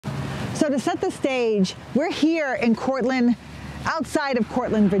So to set the stage, we're here in Courtland, outside of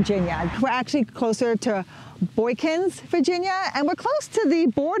Courtland, Virginia. We're actually closer to Boykins, Virginia, and we're close to the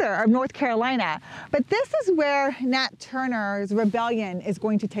border of North Carolina. But this is where Nat Turner's Rebellion is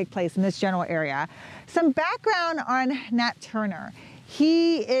going to take place, in this general area. Some background on Nat Turner.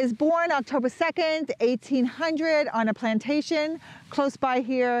 He is born October 2nd, 1800 on a plantation close by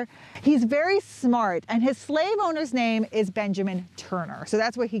here. He's very smart, and his slave owner's name is Benjamin Turner. So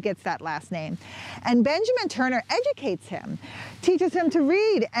that's where he gets that last name. And Benjamin Turner educates him, teaches him to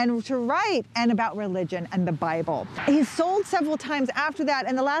read and to write and about religion and the Bible. He's sold several times after that,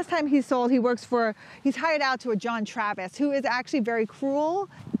 and the last time he sold, he's hired out to a John Travis, who is actually very cruel.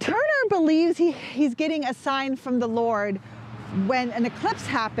 Turner believes he's getting a sign from the Lord when an eclipse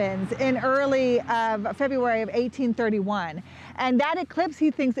happens in early February of 1831. And that eclipse,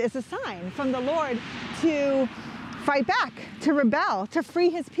 he thinks, is a sign from the Lord to fight back, to rebel, to free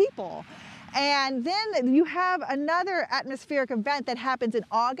his people. And then you have another atmospheric event that happens in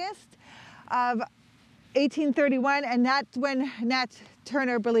August of 1831, and that's when Nat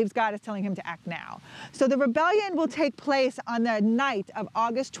Turner believes God is telling him to act now. So the rebellion will take place on the night of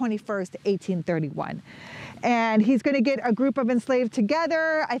August 21st, 1831. And he's going to get a group of enslaved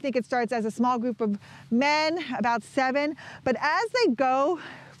together. I think it starts as a small group of men, about 7. But as they go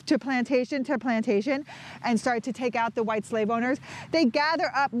to plantation and start to take out the white slave owners, they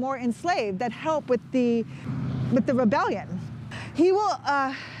gather up more enslaved that help with the rebellion. He will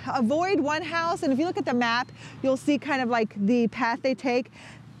avoid one house, and if you look at the map, you'll see kind of like the path they take.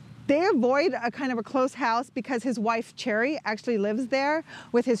 They avoid a kind of a close house because his wife, Cherry, actually lives there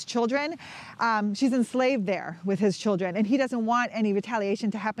with his children. She's enslaved there with his children, and he doesn't want any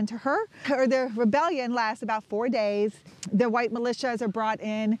retaliation to happen to her. The rebellion lasts about 4 days. The white militias are brought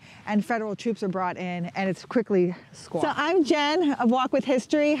in, and federal troops are brought in, and it's quickly squashed. So I'm Jen of Walk with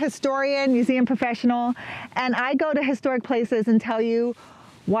History, historian, museum professional, and I go to historic places and tell you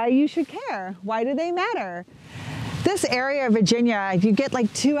why you should care. Why do they matter? This area of Virginia, you get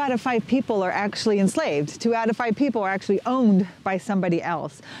like 2 out of 5 people are actually enslaved. 2 out of 5 people are actually owned by somebody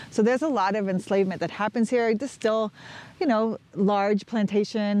else. So there's a lot of enslavement that happens here. There's still, you know, large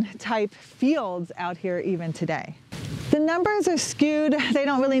plantation type fields out here even today. The numbers are skewed. They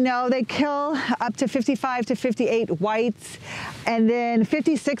don't really know. They kill up to 55 to 58 whites, and then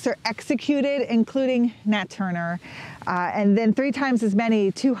 56 are executed, including Nat Turner. And then 3 times as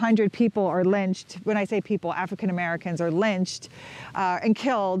many, 200 people are lynched. When I say people, African Americans are lynched and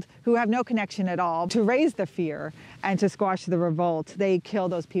killed who have no connection at all. To raise the fear and to squash the revolt, they kill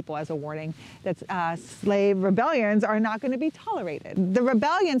those people as a warning that slave rebellions are not going to be tolerated. The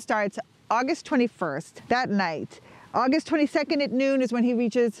rebellion starts August 21st, that night. August 22nd at noon is when he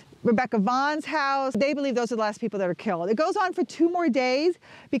reaches Rebecca Vaughn's house. They believe those are the last people that are killed. It goes on for 2 more days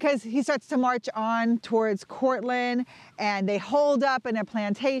because he starts to march on towards Courtland, and they hold up in a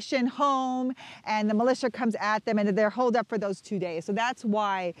plantation home, and the militia comes at them, and they're holed up for those 2 days. So that's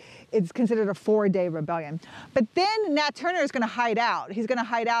why it's considered a 4-day rebellion. But then Nat Turner is going to hide out. He's going to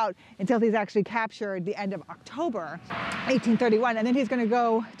hide out until he's actually captured the end of October 1831, and then he's going to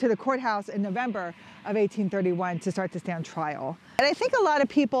go to the courthouse in November of 1831 to start to stand trial. And I think a lot of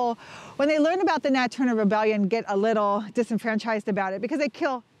people, when they learn about the Nat Turner Rebellion, get a little disenfranchised about it because they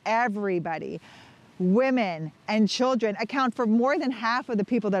kill everybody. Women and children account for more than half of the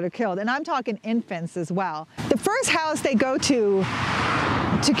people that are killed, and I'm talking infants as well. The first house they go to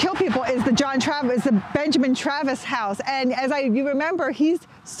kill people is the Benjamin Travis house. And as you remember, he's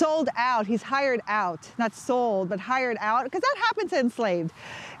sold out, he's hired out, not sold, but hired out, because that happens to enslaved.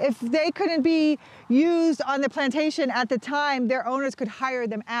 If they couldn't be used on the plantation at the time, their owners could hire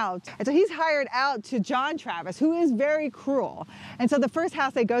them out. And so he's hired out to John Travis, who is very cruel. And so the first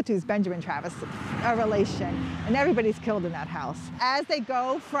house they go to is Benjamin Travis, a relation, and everybody's killed in that house. As they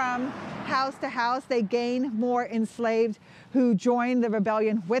go from house to house, they gain more enslaved who join the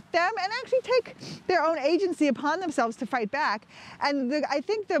rebellion with them and actually take their own agency upon themselves to fight back. And I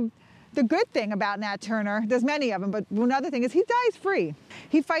think the good thing about Nat Turner, there's many of them, but another thing is he dies free.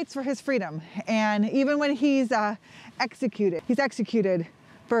 He fights for his freedom. And even when he's executed, he's executed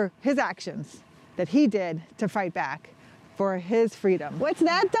for his actions that he did to fight back for his freedom. What's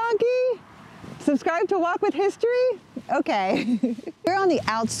that, donkey? Subscribe to Walk with History? Okay. We're on the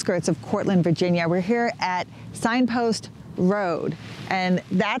outskirts of Courtland, Virginia. We're here at Signpost Road, and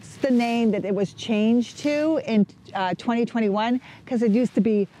that's the name that it was changed to in 2021 because it used to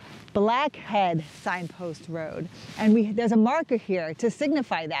be Blackhead Signpost Road. And there's a marker here to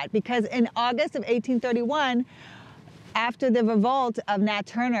signify that because in August of 1831, after the revolt of Nat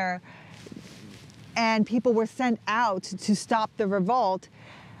Turner, and people were sent out to stop the revolt,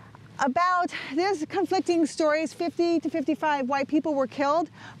 there's conflicting stories, 50 to 55 white people were killed,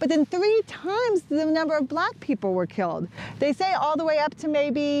 but then 3 times the number of black people were killed. They say all the way up to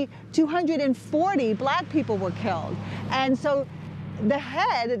maybe 240 black people were killed. And so the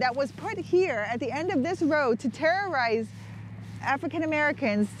head that was put here at the end of this road to terrorize African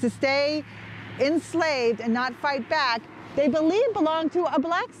Americans to stay enslaved and not fight back, they believe belonged to a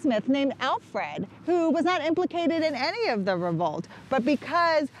blacksmith named Alfred, who was not implicated in any of the revolt. But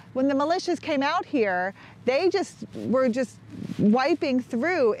because when the militias came out here, they were just wiping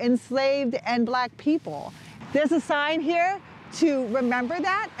through enslaved and black people. There's a sign here to remember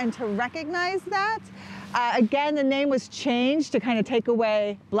that and to recognize that. Again, the name was changed to kind of take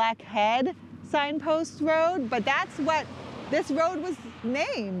away Blackhead Signpost Road, but that's what this road was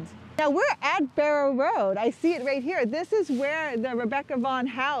named. Now we're at Barrow Road. I see it right here. This is where the Rebecca Vaughn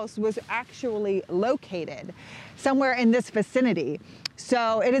house was actually located, somewhere in this vicinity.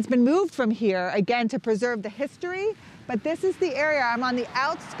 So it has been moved from here, again, to preserve the history, but this is the area. I'm on the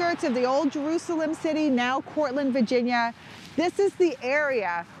outskirts of the old Jerusalem city, now Courtland, Virginia. This is the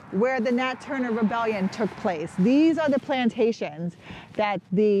area where the Nat Turner Rebellion took place. These are the plantations that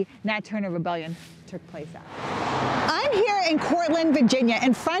the Nat Turner Rebellion took place at. I'm here in Courtland, Virginia,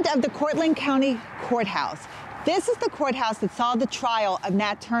 in front of the Courtland County Courthouse. This is the courthouse that saw the trial of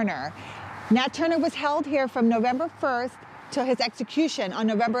Nat Turner. Nat Turner was held here from November 1st to his execution on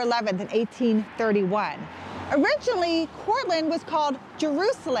November 11th in 1831. Originally, Courtland was called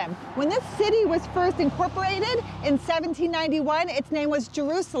Jerusalem. When this city was first incorporated in 1791, its name was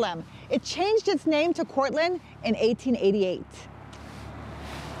Jerusalem. It changed its name to Courtland in 1888.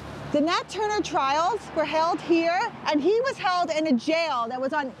 The Nat Turner trials were held here, and he was held in a jail that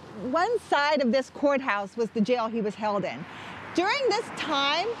was on one side of this courthouse was the jail he was held in. During this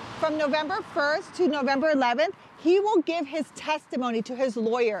time, from November 1st to November 11th, he will give his testimony to his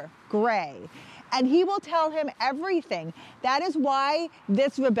lawyer, Gray, and he will tell him everything. That is why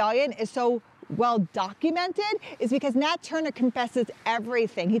this rebellion is so well documented, is because Nat Turner confesses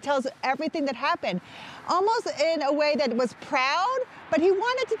everything. He tells everything that happened, almost in a way that was proud, but he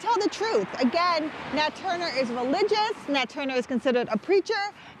wanted to tell the truth. Again, Nat Turner is religious. Nat Turner is considered a preacher.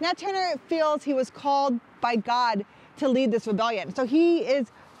 Nat Turner feels he was called by God to lead this rebellion. So he is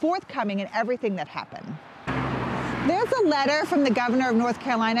forthcoming in everything that happened. There's a letter from the governor of North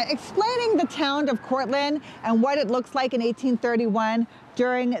Carolina explaining the town of Courtland and what it looks like in 1831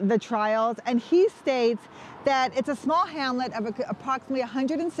 during the trials. And he states that it's a small hamlet of approximately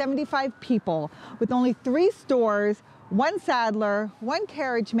 175 people with only 3 stores, 1 saddler, 1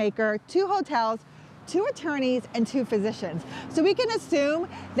 carriage maker, 2 hotels, 2 attorneys, and 2 physicians. So we can assume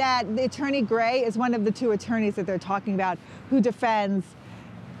that the attorney Gray is one of the 2 attorneys that they're talking about who defends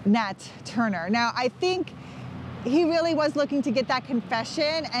Nat Turner. Now, I think he really was looking to get that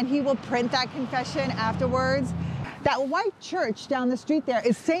confession, and he will print that confession afterwards. That white church down the street there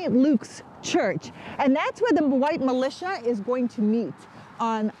is St. Luke's Church, and that's where the white militia is going to meet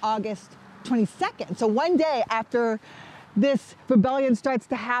on August 22nd. So one day after this rebellion starts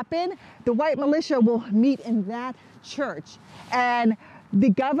to happen, the white militia will meet in that church, and the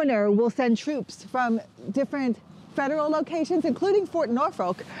governor will send troops from different federal locations, including Fort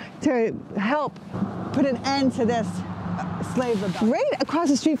Norfolk, to help put an end to this slave rebellion. Right across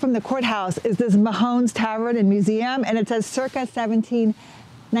the street from the courthouse is this Mahone's Tavern and Museum, and it says circa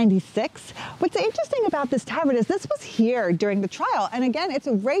 1796. What's interesting about this tavern is this was here during the trial, and again, it's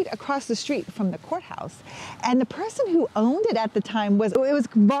right across the street from the courthouse. And the person who owned it at the time was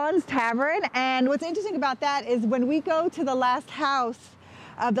Vaughn's Tavern, and what's interesting about that is when we go to the last house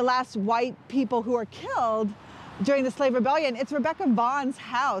of the last white people who are killed during the slave rebellion, it's Rebecca Vaughn's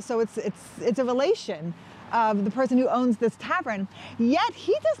house, so it's a relation of the person who owns this tavern. Yet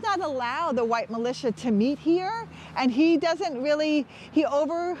he does not allow the white militia to meet here, and he doesn't really, he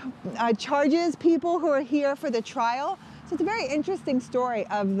overcharges people who are here for the trial. So it's a very interesting story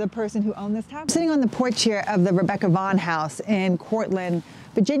of the person who owned this tavern. I'm sitting on the porch here of the Rebecca Vaughn house in Courtland,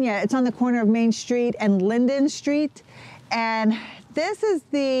 Virginia. It's on the corner of Main Street and Linden Street, and this is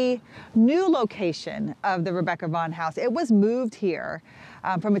the new location of the Rebecca Vaughn house. It was moved here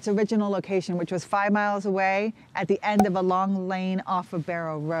from its original location, which was 5 miles away at the end of a long lane off of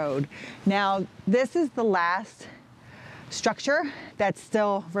Barrow Road. Now, this is the last structure that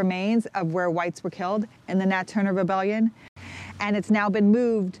still remains of where whites were killed in the Nat Turner Rebellion. And it's now been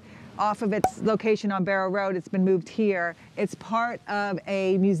moved off of its location on Barrow Road. It's been moved here. It's part of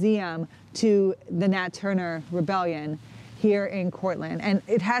a museum to the Nat Turner Rebellion here in Courtland. And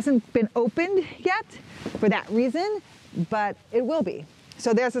it hasn't been opened yet for that reason, but it will be.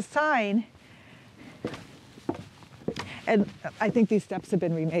 So there's a sign, And I think these steps have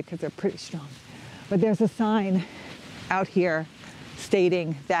been remade because they're pretty strong. But there's a sign out here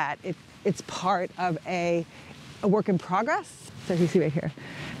stating that it's part of a work in progress. So you see right here.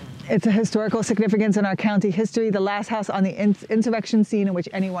 It's a historical significance in our county history, the last house on the insurrection scene in which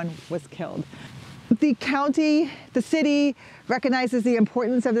anyone was killed. The county, the city recognizes the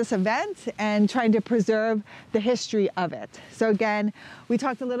importance of this event and trying to preserve the history of it. So again, we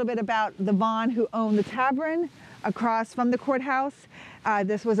talked a little bit about the Vaughn who owned the tavern across from the courthouse.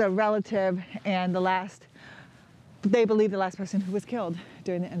 This was a relative and they believe the last person who was killed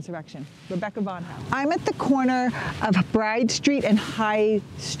during the insurrection, Rebecca Vaughn House. I'm at the corner of Bride Street and High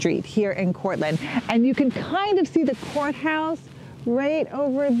Street here in Courtland, and you can kind of see the courthouse right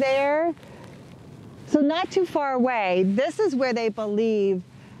over there. So not too far away, this is where they believe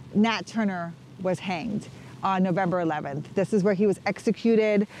Nat Turner was hanged on November 11th. This is where he was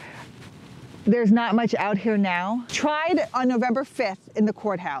executed. There's not much out here now. Tried on November 5th in the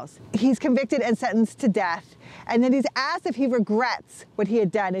courthouse. He's convicted and sentenced to death. And then he's asked if he regrets what he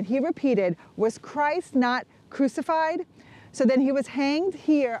had done. And he repeated, was Christ not crucified? So then he was hanged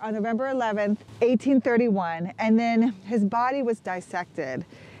here on November 11th, 1831. And then his body was dissected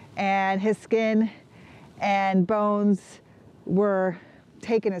and his skin and bones were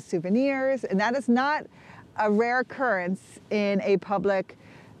taken as souvenirs. And that is not a rare occurrence in a public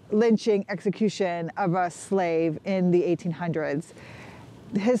lynching execution of a slave in the 1800s.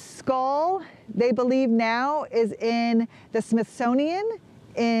 His skull, they believe now, is in the Smithsonian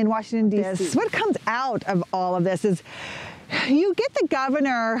in Washington, D.C. What comes out of all of this is you get the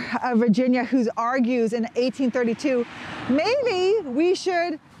governor of Virginia who argues in 1832, maybe we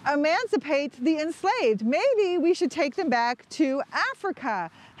should emancipate the enslaved. Maybe we should take them back to Africa.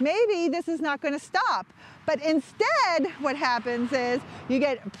 Maybe this is not going to stop. But instead, what happens is you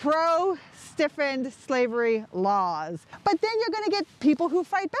get pro-stiffened slavery laws. But then you're going to get people who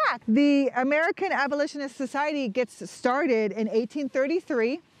fight back. The American Abolitionist Society gets started in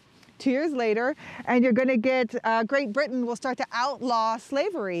 1833. 2 years later, and you're going to get Great Britain will start to outlaw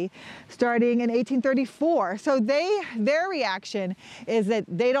slavery starting in 1834. So their reaction is that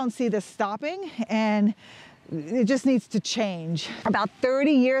they don't see this stopping and it just needs to change. About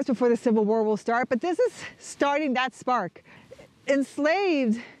 30 years before the Civil War will start, but this is starting that spark.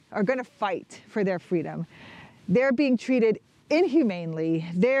 Enslaved are going to fight for their freedom. They're being treated inhumanely.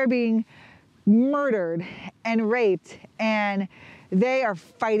 They're being murdered and raped, and they are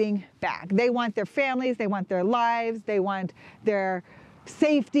fighting back. They want their families, they want their lives, they want their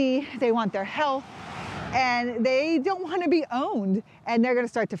safety, they want their health, and they don't want to be owned. And they're going to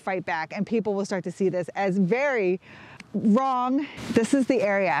start to fight back, and people will start to see this as very wrong. This is the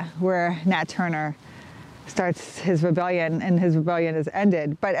area where Nat Turner starts his rebellion, and his rebellion is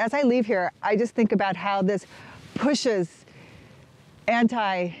ended. But as I leave here, I just think about how this pushes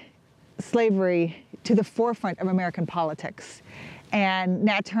anti-slavery to the forefront of American politics. And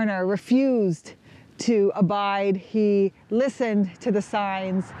Nat Turner refused to abide. He listened to the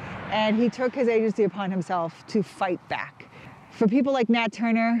signs, and he took his agency upon himself to fight back. For people like Nat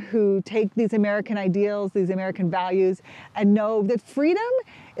Turner who take these American ideals, these American values, and know that freedom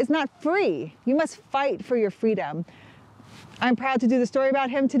is not free. You must fight for your freedom. I'm proud to do the story about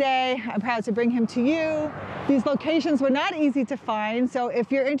him today. I'm proud to bring him to you. These locations were not easy to find, so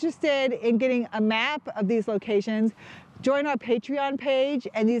if you're interested in getting a map of these locations, join our Patreon page,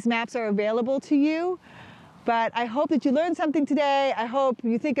 and these maps are available to you. But I hope that you learned something today. I hope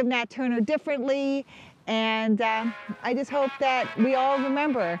you think of Nat Turner differently, and I just hope that we all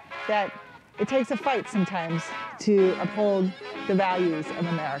remember that it takes a fight sometimes to uphold the values of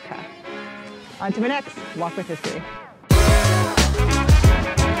America. On to my next Walk with History.